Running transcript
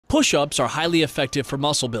Push-ups are highly effective for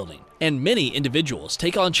muscle building, and many individuals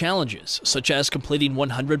take on challenges, such as completing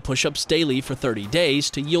 100 push-ups daily for 30 days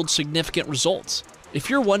to yield significant results. If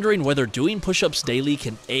you're wondering whether doing push-ups daily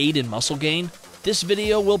can aid in muscle gain, this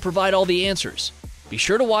video will provide all the answers. Be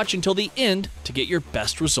sure to watch until the end to get your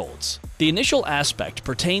best results. The initial aspect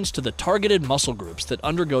pertains to the targeted muscle groups that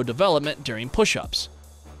undergo development during push-ups.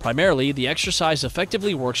 Primarily, the exercise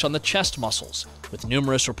effectively works on the chest muscles, with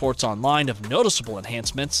numerous reports online of noticeable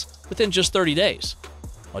enhancements within just 30 days.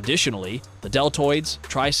 Additionally, the deltoids,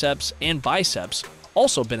 triceps, and biceps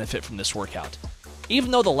also benefit from this workout, even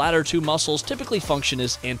though the latter two muscles typically function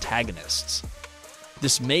as antagonists.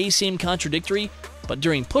 This may seem contradictory, but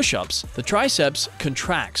during push-ups, the triceps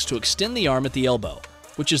contracts to extend the arm at the elbow,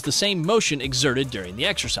 which is the same motion exerted during the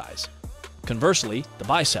exercise. Conversely, the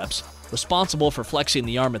biceps, responsible for flexing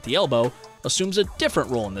the arm at the elbow, assumes a different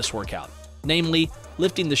role in this workout, namely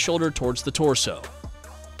lifting the shoulder towards the torso.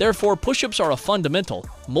 Therefore, push-ups are a fundamental,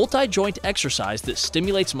 multi-joint exercise that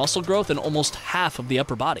stimulates muscle growth in almost half of the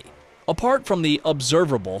upper body. Apart from the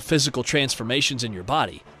observable physical transformations in your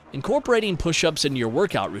body, incorporating push-ups into your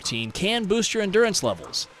workout routine can boost your endurance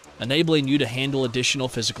levels, enabling you to handle additional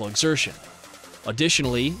physical exertion.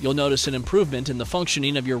 Additionally, you'll notice an improvement in the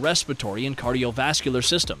functioning of your respiratory and cardiovascular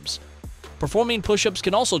systems. Performing push-ups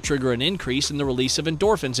can also trigger an increase in the release of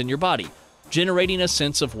endorphins in your body, generating a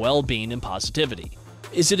sense of well-being and positivity.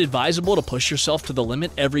 Is it advisable to push yourself to the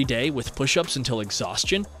limit every day with push-ups until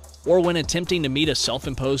exhaustion? Or when attempting to meet a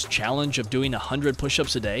self-imposed challenge of doing 100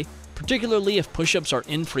 push-ups a day, particularly if push-ups are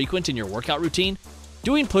infrequent in your workout routine?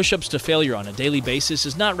 Doing push-ups to failure on a daily basis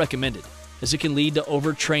is not recommended, as it can lead to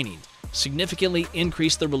overtraining, significantly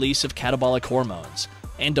increase the release of catabolic hormones,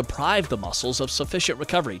 and deprive the muscles of sufficient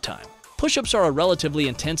recovery time. Push-ups are a relatively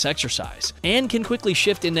intense exercise and can quickly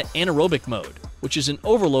shift into anaerobic mode, which is an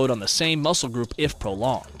overload on the same muscle group if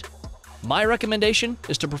prolonged. My recommendation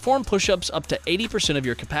is to perform push-ups up to 80% of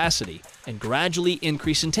your capacity and gradually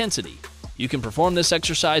increase intensity. You can perform this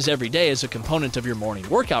exercise every day as a component of your morning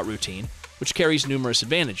workout routine, which carries numerous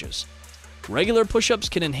advantages. Regular push-ups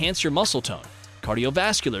can enhance your muscle tone,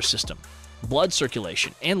 cardiovascular system, blood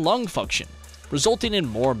circulation, and lung function, resulting in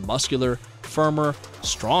more muscular, firmer,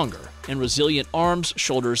 stronger, and resilient arms,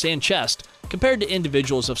 shoulders, and chest compared to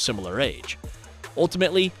individuals of similar age.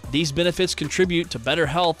 Ultimately, these benefits contribute to better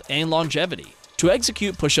health and longevity. To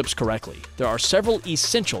execute push-ups correctly, there are several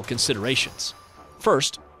essential considerations.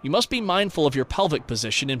 First, you must be mindful of your pelvic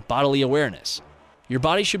position and bodily awareness. Your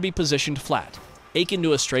body should be positioned flat, akin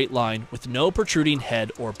to a straight line with no protruding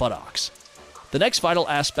head or buttocks. The next vital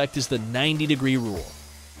aspect is the 90-degree rule.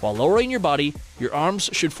 While lowering your body, your arms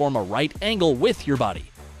should form a right angle with your body,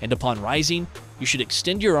 and upon rising, you should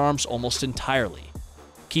extend your arms almost entirely.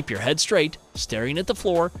 Keep your head straight, staring at the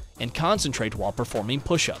floor, and concentrate while performing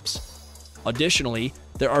push-ups. Additionally,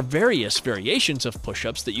 there are various variations of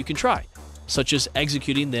push-ups that you can try, such as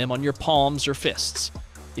executing them on your palms or fists.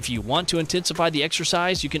 If you want to intensify the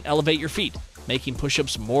exercise, you can elevate your feet, making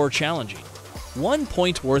push-ups more challenging. One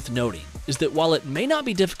point worth noting is that while it may not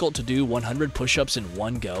be difficult to do 100 push-ups in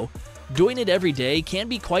one go, doing it every day can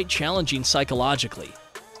be quite challenging psychologically.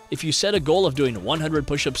 If you set a goal of doing 100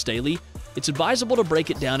 push-ups daily, it's advisable to break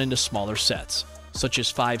it down into smaller sets, such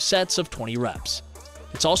as 5 sets of 20 reps.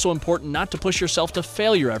 It's also important not to push yourself to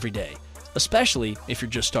failure every day, especially if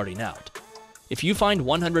you're just starting out. If you find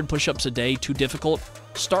 100 push-ups a day too difficult,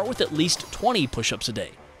 start with at least 20 push-ups a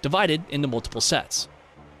day, divided into multiple sets.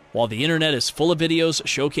 While the internet is full of videos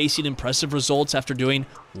showcasing impressive results after doing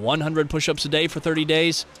 100 push-ups a day for 30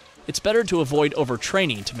 days, it's better to avoid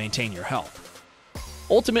overtraining to maintain your health.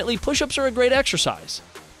 Ultimately, push-ups are a great exercise,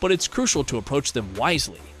 but it's crucial to approach them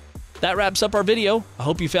wisely. That wraps up our video. I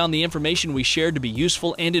hope you found the information we shared to be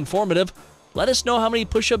useful and informative. Let us know how many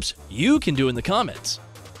push-ups you can do in the comments.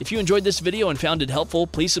 If you enjoyed this video and found it helpful,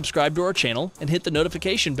 please subscribe to our channel and hit the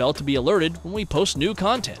notification bell to be alerted when we post new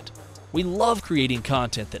content. We love creating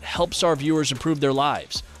content that helps our viewers improve their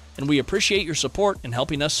lives, and we appreciate your support in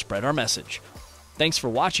helping us spread our message. Thanks for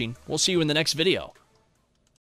watching. We'll see you in the next video.